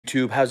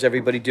YouTube. How's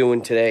everybody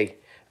doing today?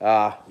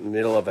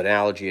 Middle of an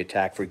allergy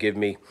attack, forgive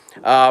me.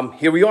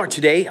 Here we are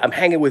today. I'm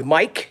hanging with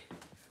Mike.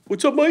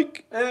 What's up,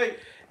 Mike? Hey.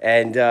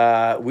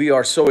 And we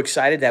are so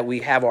excited that we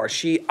have our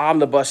She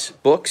Omnibus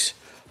books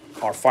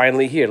are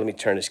finally here. Let me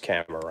turn this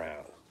camera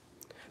around.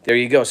 There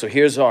you go. So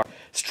here's our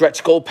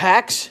stretch goal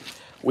packs.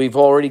 We've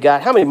already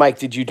got, how many, Mike,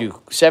 did you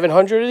do?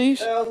 700 of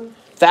these?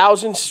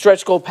 1,000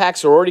 stretch goal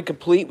packs are already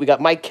complete. We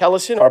got Mike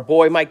Kellison, our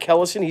boy Mike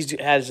Kellison.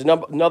 He has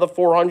another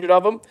 400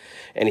 of them.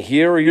 And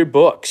here are your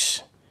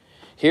books.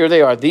 Here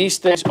they are. These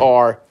things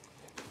are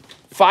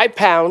 5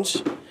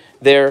 pounds.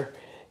 They're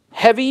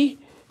heavy.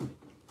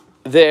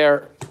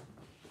 They're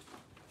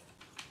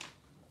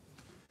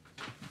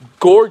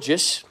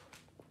gorgeous.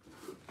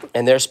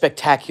 And they're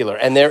spectacular.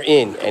 And they're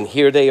in. And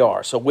here they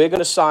are. So we're going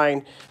to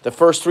sign the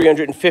first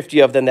 350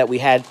 of them that we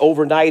had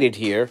overnighted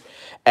here.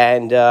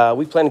 And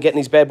we plan on getting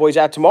these bad boys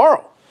out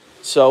tomorrow.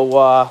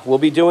 So we'll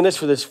be doing this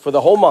for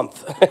the whole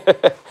month.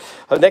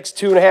 The next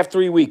 2.5,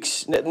 3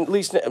 weeks. At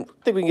least, I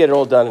think we can get it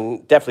all done,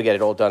 and definitely get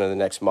it all done in the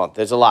next month.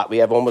 There's a lot. We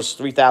have almost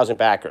 3,000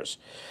 backers.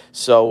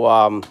 So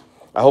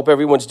I hope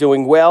everyone's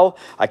doing well.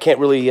 I can't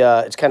really,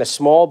 it's kind of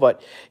small,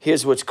 but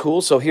here's what's cool.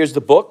 So here's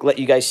the book. Let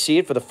you guys see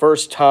it for the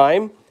first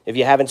time, if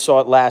you haven't saw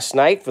it last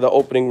night for the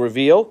opening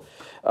reveal.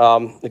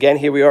 Again,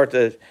 here we are at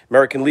the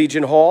American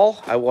Legion Hall.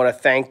 I want to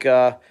thank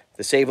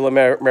the Sable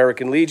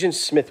American Legion,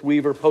 Smith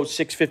Weaver, Post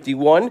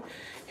 651.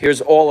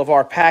 Here's all of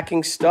our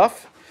packing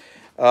stuff.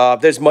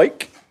 There's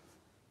Mike,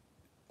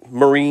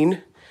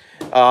 Marine.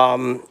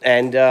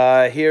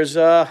 Here's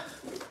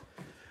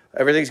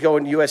everything's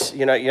going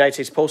United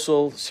States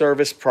Postal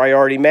Service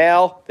priority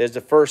mail. There's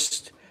the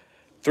first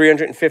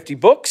 350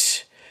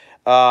 books.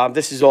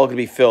 This is all going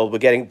to be filled. We're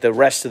getting the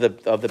rest of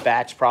the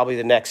batch, probably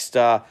the next,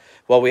 well,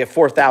 we have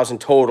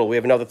 4,000 total. We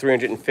have another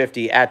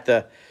 350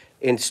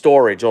 in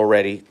storage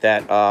already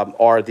that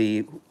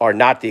are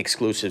not the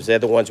exclusives. They're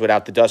the ones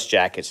without the dust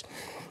jackets.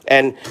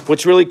 And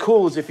what's really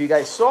cool is if you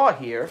guys saw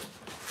here,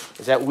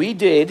 is that we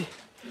did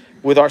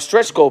with our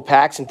stretch goal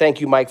packs, and thank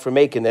you, Mike, for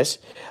making this,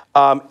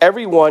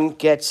 everyone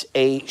gets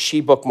a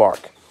She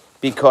bookmark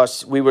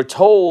because we were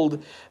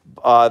told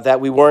that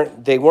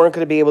they weren't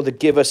going to be able to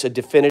give us a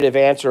definitive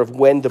answer of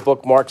when the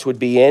bookmarks would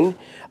be in.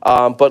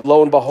 But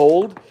lo and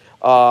behold,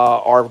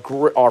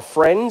 our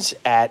friends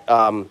at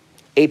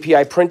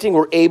API Printing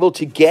were able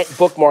to get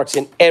bookmarks,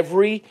 and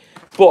every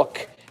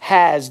book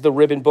has the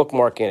ribbon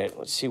bookmark in it.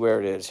 Let's see where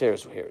it is.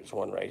 Here's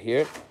one right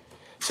here.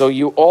 So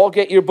you all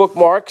get your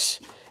bookmarks.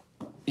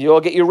 You all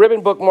get your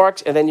ribbon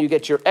bookmarks, and then you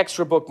get your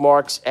extra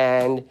bookmarks.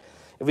 And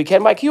if we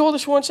can, Mike, can you hold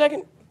this for 1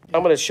 second?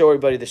 I'm going to show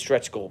everybody the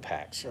stretch goal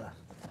pack. Sure.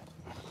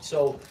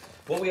 So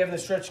what we have in the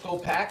stretch goal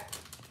pack,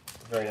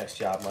 very nice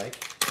job, Mike.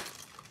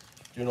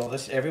 Doing all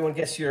this. Everyone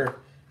gets your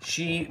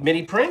She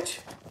mini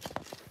print.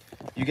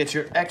 You get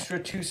your extra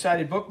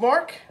 2-sided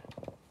bookmark.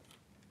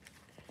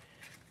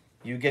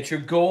 You get your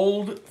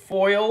gold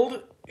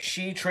foiled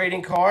She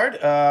trading card.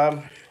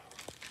 What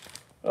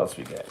else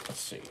we got? Let's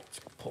see. Let's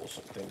pull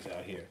some things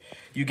out here.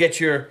 You get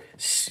your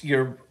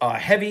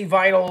heavy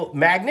vinyl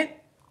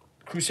magnet,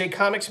 Crusade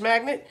Comics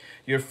magnet.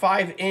 Your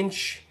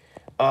 5-inch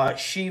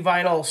She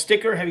vinyl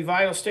sticker, heavy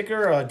vinyl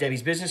sticker,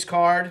 Debbie's business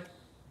card.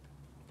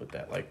 Put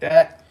that like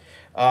that.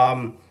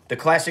 The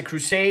Classic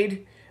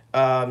Crusade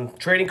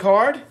trading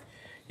card.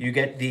 You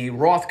get the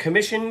Roth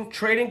Commission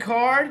trading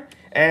card.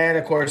 And,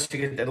 of course, to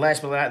get the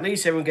last but not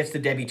least, everyone gets the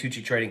Debbie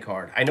Tucci trading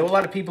card. I know a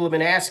lot of people have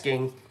been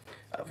asking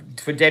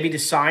for Debbie to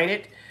sign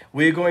it.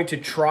 We're going to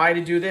try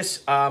to do this,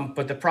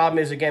 but the problem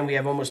is, again, we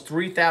have almost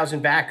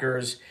 3,000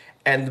 backers,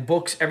 and the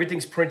books,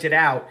 everything's printed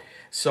out,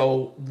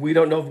 so we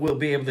don't know if we'll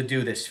be able to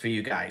do this for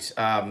you guys,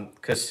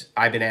 because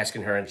I've been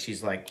asking her, and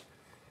she's, like,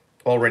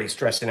 already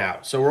stressing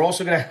out. So we're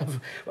also going to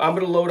have, I'm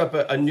going to load up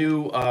a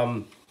new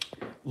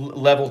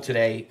level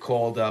today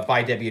called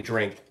Buy Debbie a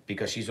Drink,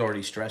 because she's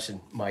already stressing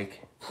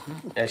Mike,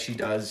 as she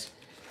does.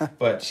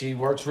 But she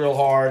works real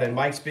hard, and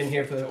Mike's been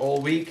here for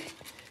all week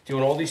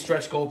doing all these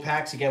stretch goal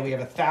packs. Again, we have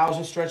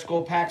 1,000 stretch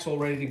goal packs all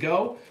ready to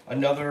go.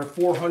 Another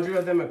 400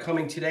 of them are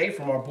coming today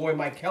from our boy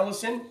Mike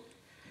Kellison.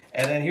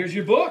 And then here's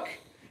your book.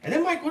 And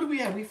then, Mike, what do we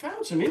have? We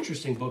found some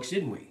interesting books,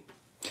 didn't we?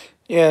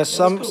 Yeah,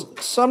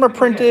 some are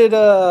printed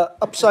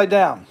upside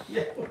down.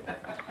 Yeah.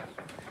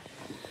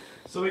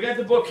 So we got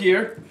the book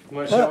here. You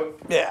want to show it?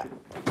 Yeah.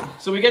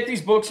 So we get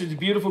these books with the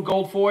beautiful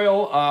gold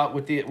foil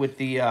with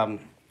the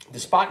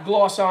spot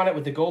gloss on it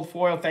with the gold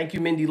foil. Thank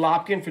you, Mindy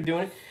Lopkin, for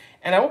doing it.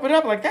 And I open it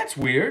up like, that's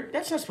weird.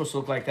 That's not supposed to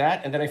look like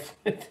that. And then I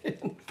flip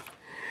it.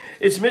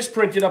 It's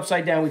misprinted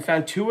upside down. We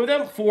found 2 of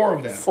them, 4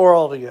 of them. 4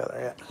 altogether,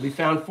 yeah. We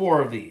found 4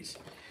 of these.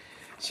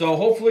 So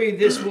hopefully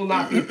this will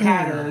not be a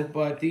pattern,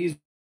 but these